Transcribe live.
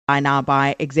Now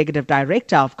by Executive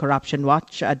Director of Corruption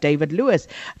Watch, David Lewis.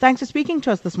 Thanks for speaking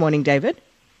to us this morning, David.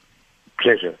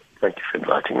 Pleasure. Thank you for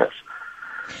inviting us.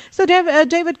 So,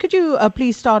 David, could you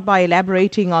please start by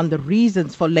elaborating on the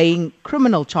reasons for laying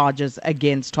criminal charges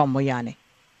against Tom Moyane?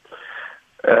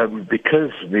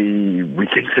 Because we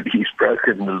think that he's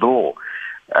broken the law.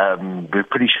 We're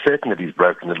pretty certain that he's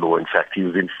broken the law. In fact, he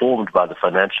was informed by the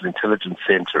Financial Intelligence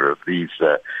Center of these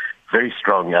very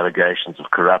strong allegations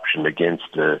of corruption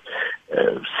against a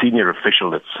senior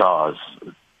official at SARS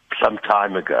some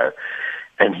time ago,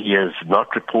 and he has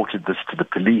not reported this to the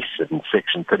police. And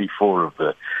Section 34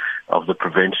 of the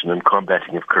Prevention and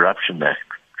Combating of Corruption Act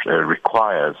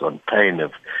requires, on pain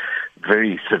of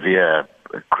very severe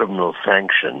criminal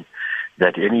sanction,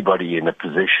 that anybody in a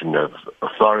position of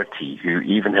authority who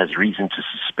even has reason to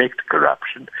suspect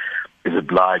corruption is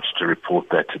obliged to report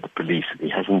that to the police. And he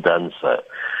hasn't done so.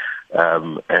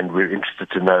 And we're interested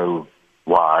to know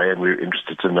why, and we're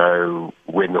interested to know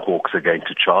when the Hawks are going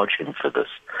to charge him for this.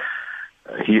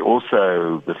 He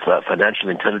also, the Financial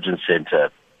Intelligence Center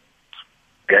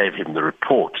gave him the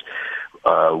report,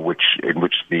 in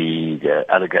which the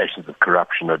allegations of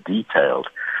corruption are detailed.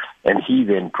 And he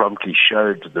then promptly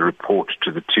showed the report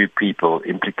to the two people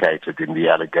implicated in the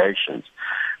allegations,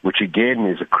 which again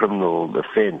is a criminal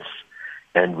offense.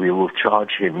 And we will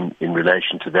charge him in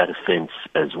relation to that offense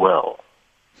as well.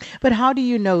 But how do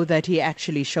you know that he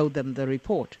actually showed them the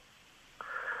report?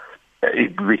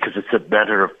 Because it's a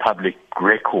matter of public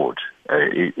record.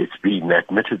 It's been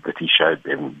admitted that he showed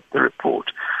them the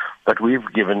report. But we've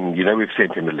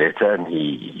sent him a letter, and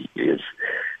he is,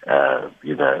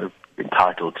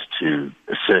 entitled to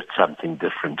assert something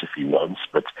different if he wants.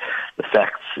 But the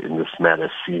facts in this matter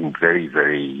seem very,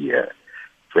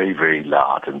 very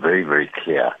loud and very, very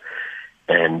clear.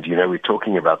 And, we're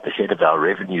talking about the head of our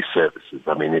revenue services.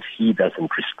 I mean, if he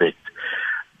doesn't respect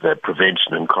the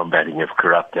Prevention and Combating of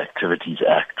Corrupt Activities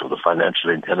Act or the Financial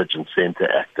Intelligence Center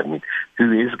Act, I mean,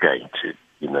 who is going to?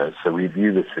 So we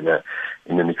view this in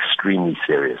an extremely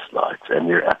serious light, and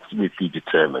we're absolutely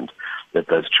determined that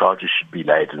those charges should be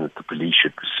laid and that the police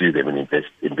should pursue them and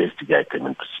investigate them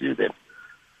and pursue them.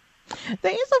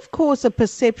 There is, of course, a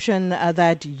perception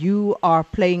that you are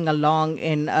playing along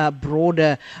in a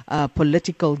broader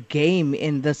political game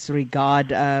in this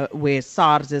regard, where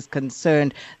SARS is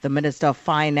concerned, the Minister of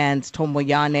Finance, Tom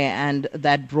Moyane, and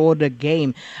that broader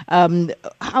game.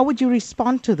 How would you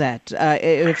respond to that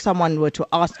if someone were to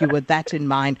ask you with that in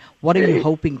mind? What are you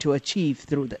hoping to achieve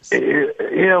through this?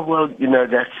 Yeah, well,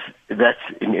 that's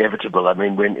inevitable. I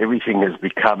mean, when everything has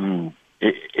become...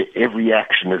 Every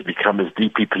action has become as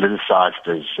deeply politicized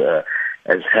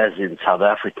as has in South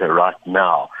Africa right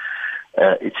now.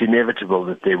 It's inevitable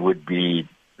that there would be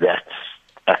that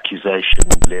accusation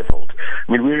leveled.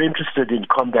 I mean, we're interested in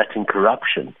combating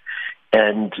corruption,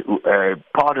 and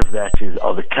part of that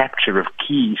are the capture of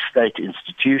key state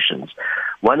institutions,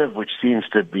 one of which seems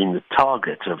to have been the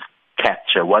target of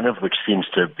capture, one of which seems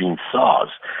to have been SARS.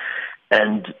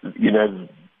 And,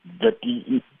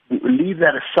 leave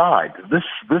that aside.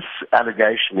 This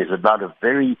allegation is about a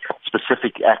very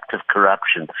specific act of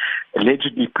corruption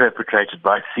allegedly perpetrated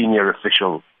by a senior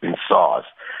official in SARS.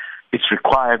 It's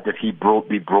required that he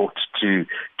be brought to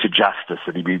justice,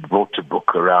 that he be brought to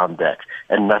book around that,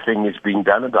 and nothing is being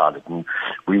done about it. And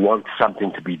we want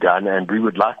something to be done, and we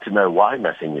would like to know why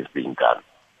nothing is being done.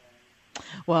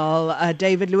 Well,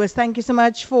 David Lewis, thank you so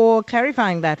much for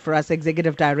clarifying that for us,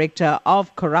 Executive Director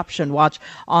of Corruption Watch,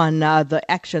 on the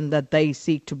action that they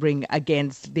seek to bring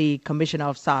against the Commissioner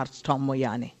of SARS, Tom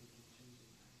Moyane.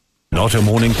 Not a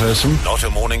morning person? Not a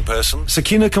morning person?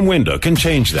 Sakina Kamwendo can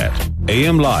change that.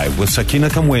 AM Live with Sakina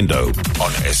Kamwendo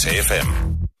on SAFM.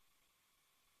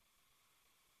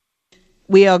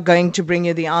 We are going to bring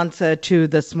you the answer to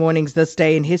this morning's This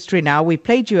Day in History now. We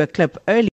played you a clip earlier.